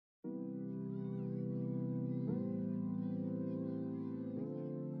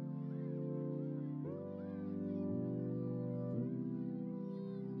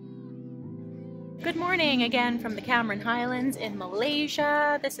Good morning again from the Cameron Highlands in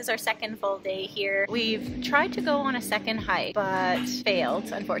Malaysia. This is our second full day here. We've tried to go on a second hike, but failed,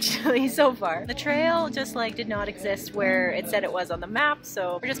 unfortunately, so far. The trail just did not exist where it said it was on the map,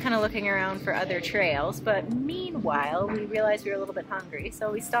 so we're just kind of looking around for other trails. But meanwhile, we realized we were a little bit hungry,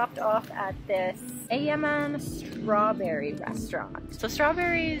 so we stopped off at this Cameron strawberry restaurant. So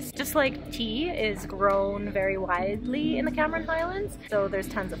strawberries, just like tea, is grown very widely in the Cameron Highlands. So there's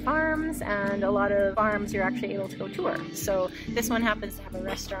tons of farms, and a lot of farms you're actually able to go tour. So this one happens to have a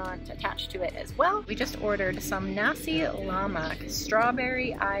restaurant attached to it as well. We just ordered some nasi lemak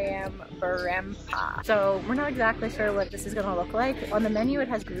strawberry ayam berempah. So we're not exactly sure what this is going to look like. On the menu it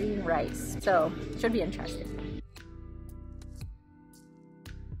has green rice, so should be interesting.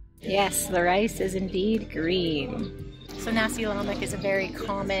 Yes, the rice is indeed green. So nasi lemak is a very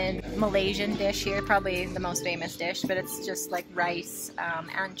common Malaysian dish here, probably the most famous dish, but it's just like rice,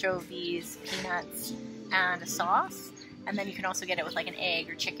 anchovies, peanuts, and a sauce. And then you can also get it with like an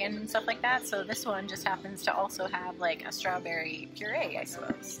egg or chicken and stuff like that. So this one just happens to also have like a strawberry puree, I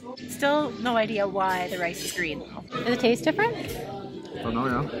suppose. Still no idea why the rice is green though. Does it taste different? Oh no,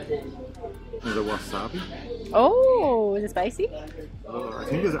 yeah. Is it wasabi? Oh, is it spicy? I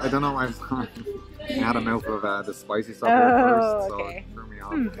think it's, I don't know, I've had a mouthful of the spicy stuff first, so it threw me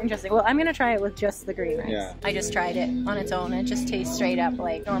off. Interesting. Well, I'm gonna try it with just the green rice. Yeah. I just tried it on its own. It just tastes straight up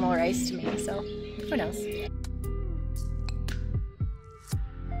like normal rice to me, so who knows?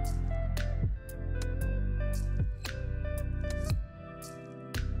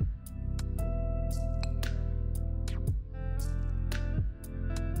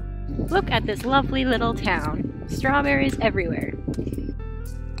 Look at this lovely little town. Strawberries everywhere.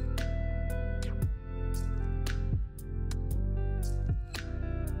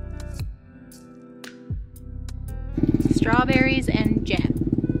 Strawberries and jam.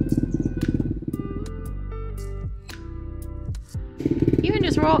 Even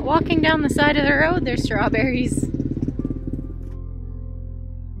just walking down the side of the road, there's strawberries.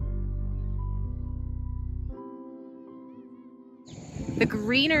 The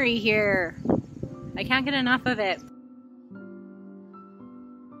greenery here, I can't get enough of it.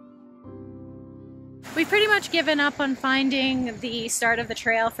 We've pretty much given up on finding the start of the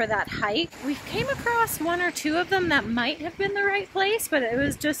trail for that hike. We came across one or two of them that might have been the right place, but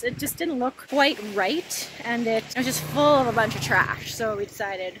it just didn't look quite right, and it was just full of a bunch of trash. So we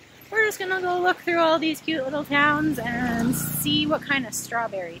decided we're just gonna go look through all these cute little towns and see what kind of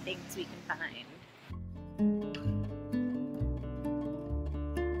strawberry things we can find.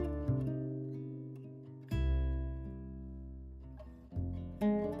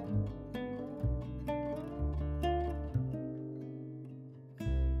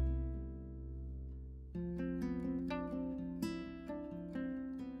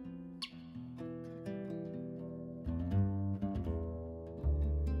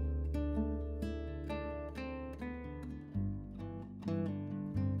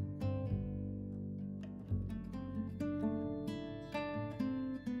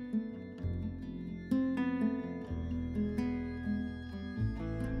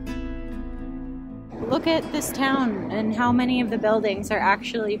 Look at this town and how many of the buildings are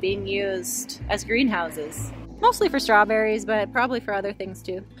actually being used as greenhouses. Mostly for strawberries, but probably for other things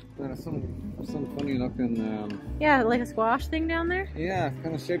too. There's some funny looking... yeah, like a squash thing down there? Yeah,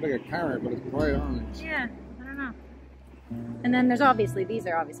 kind of shaped like a carrot, but it's bright orange. Yeah, I don't know. And then these are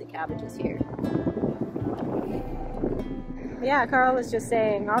obviously cabbages here. Yeah, Carl was just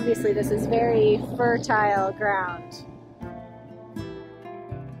saying, obviously this is very fertile ground.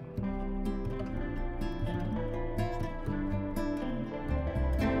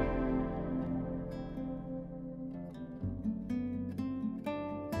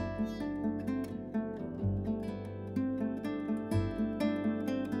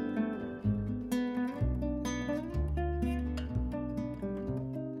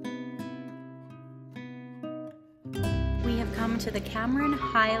 Come to the Cameron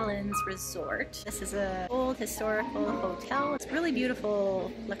Highlands Resort. This is an old historical hotel. It's a really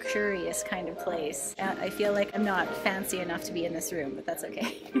beautiful, luxurious kind of place. I feel like I'm not fancy enough to be in this room, but that's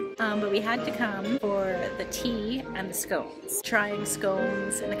okay. But we had to come for the tea and the scones. Trying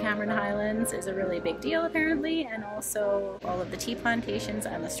scones in the Cameron Highlands is a really big deal apparently, and also all of the tea plantations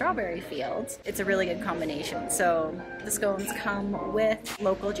and the strawberry fields. It's a really good combination. So the scones come with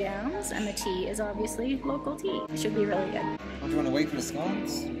local jams, and the tea is obviously local tea. It should be really good. Do you want to wait for the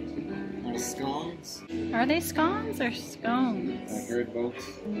scones? Or the scones? Are they scones or scones? I heard both.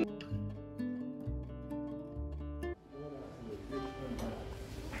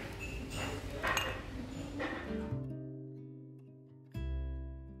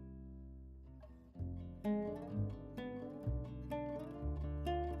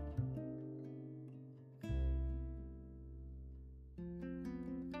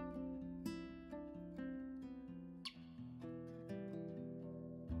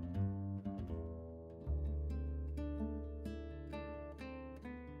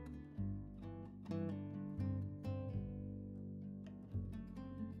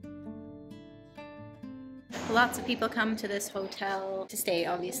 Lots of people come to this hotel to stay,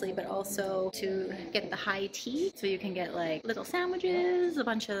 obviously, but also to get the high tea. So you can get like little sandwiches, a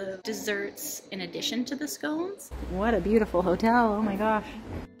bunch of desserts in addition to the scones. What a beautiful hotel, oh my gosh.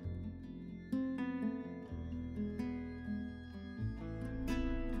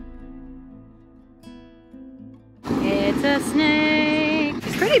 It's a snake.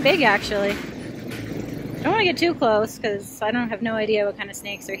 It's pretty big, actually. I don't want to get too close because I don't have no idea what kind of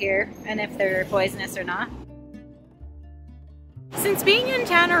snakes are here and if they're poisonous or not. Since being in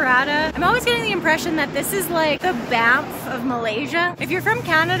Tanorada, I'm always getting the impression that this is like the Banff of Malaysia. If you're from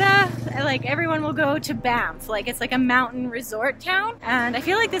Canada, like everyone will go to Banff. Like it's like a mountain resort town. And I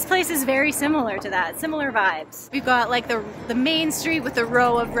feel like this place is very similar to that, similar vibes. We've got like the main street with a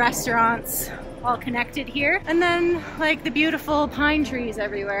row of restaurants all connected here. And then like the beautiful pine trees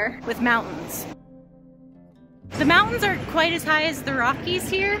everywhere with mountains. The mountains aren't quite as high as the Rockies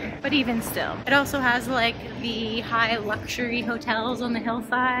here, but even still. It also has like the high luxury hotels on the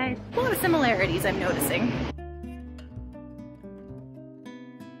hillside. A lot of similarities I'm noticing.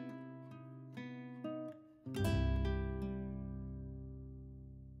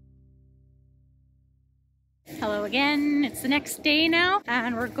 Hello again, it's the next day now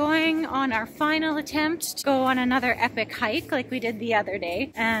and we're going on our final attempt to go on another epic hike like we did the other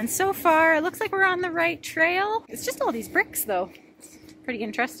day. And so far it looks like we're on the right trail. It's just all these bricks though. It's pretty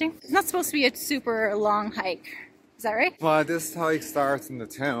interesting. It's not supposed to be a super long hike. Is that right? Well, this hike starts in the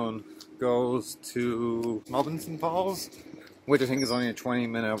town, goes to Robinson Falls, which I think is only a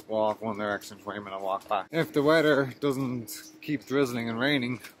 20-minute walk one direction, 20-minute walk back. If the weather doesn't keep drizzling and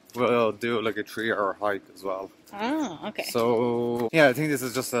raining, we'll do like a 3-hour hike as well. Oh, okay. So yeah, I think this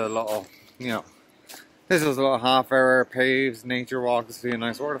is just a little, you know, this is a little half-hour paved nature walk to see a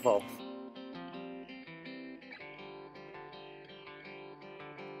nice waterfall.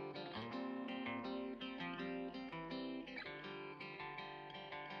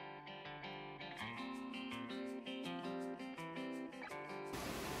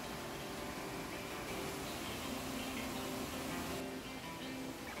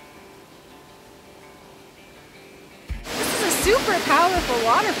 Super powerful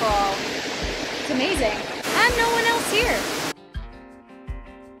waterfall. It's amazing. And no one else here.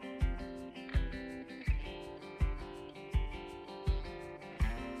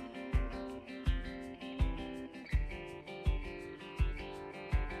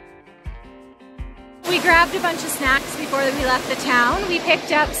 We grabbed a bunch of snacks before we left the town. We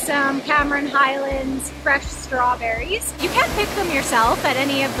picked up some Cameron Highlands fresh strawberries. You can't pick them yourself at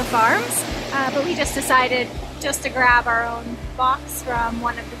any of the farms, but we just decided just to grab our own box from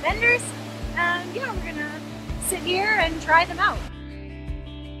one of the vendors. And yeah, we're gonna sit here and try them out.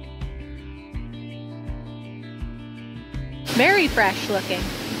 Very fresh looking.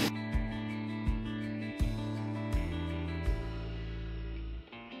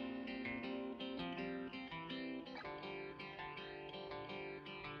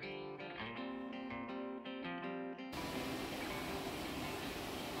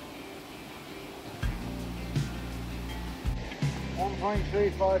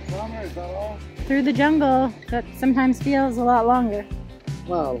 .35 kilometers, is that all? Through the jungle, that sometimes feels a lot longer.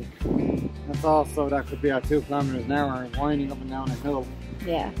 Well, that's also, that could be at 2 kilometers an hour winding up and down a hill.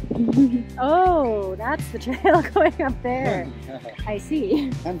 Yeah. Oh, that's the trail going up there. I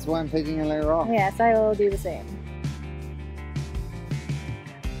see. Hence why I'm taking a layer off. Yes, I will do the same.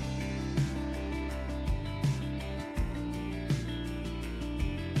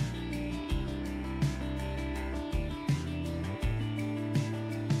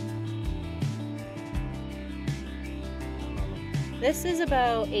 This is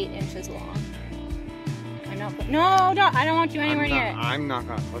about 8 inches long. I'm not. No, don't! I don't want you anywhere near it. I'm not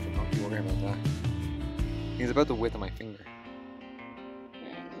gonna touch it. Don't you worry about that. He's about the width of my finger.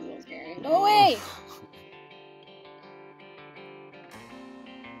 Yeah, this is a little scary. Go away!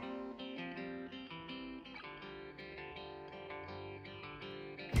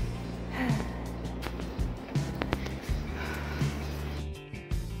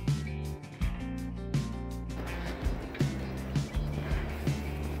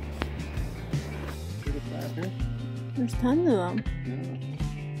 There's tons of them. Yeah.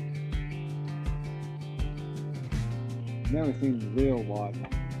 Never seen real wild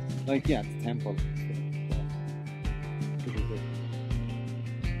ones. Like, yeah, it's temple.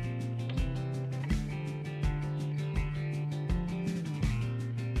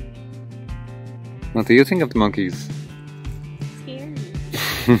 What do you think of the monkeys? Scary.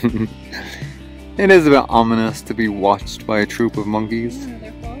 It is a bit ominous to be watched by a troop of monkeys. Yeah,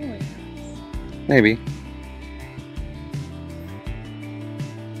 they're following us. Maybe.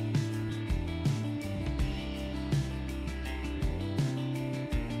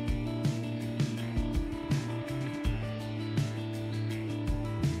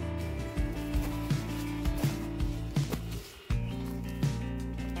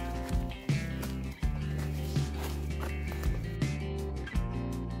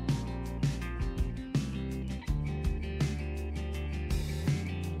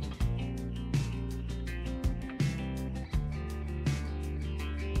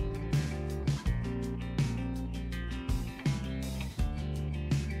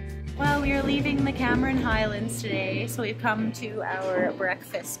 Well, we are leaving the Cameron Highlands today, so we've come to our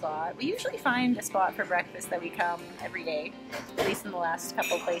breakfast spot. We usually find a spot for breakfast that we come every day, at least in the last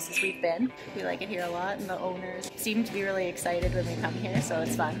couple places we've been. We like it here a lot, and the owners seem to be really excited when we come here, so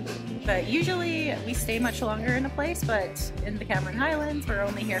it's fun. But usually we stay much longer in a place, but in the Cameron Highlands we're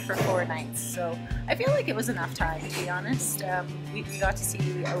only here for 4 nights, so I feel like it was enough time, to be honest. We got to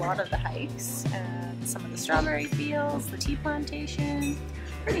see a lot of the hikes, some of the strawberry fields, the tea plantation.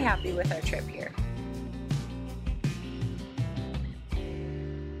 Pretty happy with our trip here.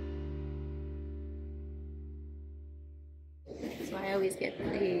 So I always get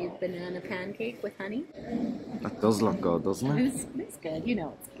the banana pancake with honey. That does look good, doesn't it? It's good, you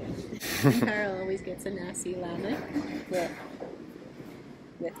know it's good. And Carl always gets a nasi lemak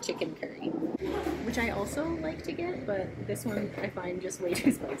with chicken curry, which I also like to get, but this one I find just way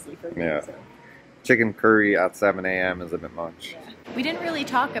too spicy for me. Yeah. So. Chicken curry at 7 a.m. is a bit much. Yeah. We didn't really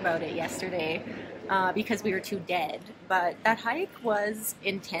talk about it yesterday because we were too dead, but that hike was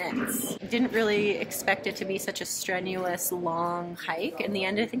intense. Didn't really expect it to be such a strenuous, long hike. In the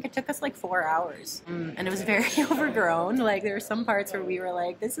end, I think it took us like 4 hours. And it was very overgrown. Like, there were some parts where we were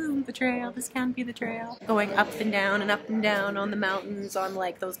like, this isn't the trail, this can't be the trail. Going up and down on the mountains on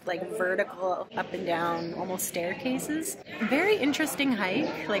like those like vertical up and down almost staircases. Very interesting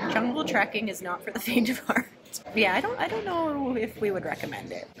hike. Like, jungle trekking is not for the faint of heart. Yeah, I don't know if we would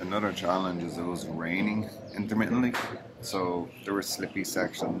recommend it. Another challenge is it was raining intermittently, so there were slippy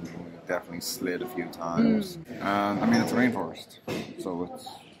sections and we definitely slid a few times. And I mean, it's a rainforest, so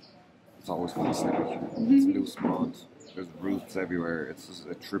it's always going to be slippy. It's loose mud, there's roots everywhere. It's just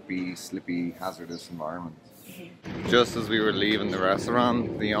a trippy, slippy, hazardous environment. Just as we were leaving the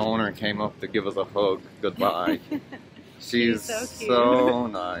restaurant, the owner came up to give us a hug goodbye. She's so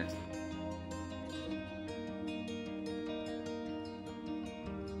nice.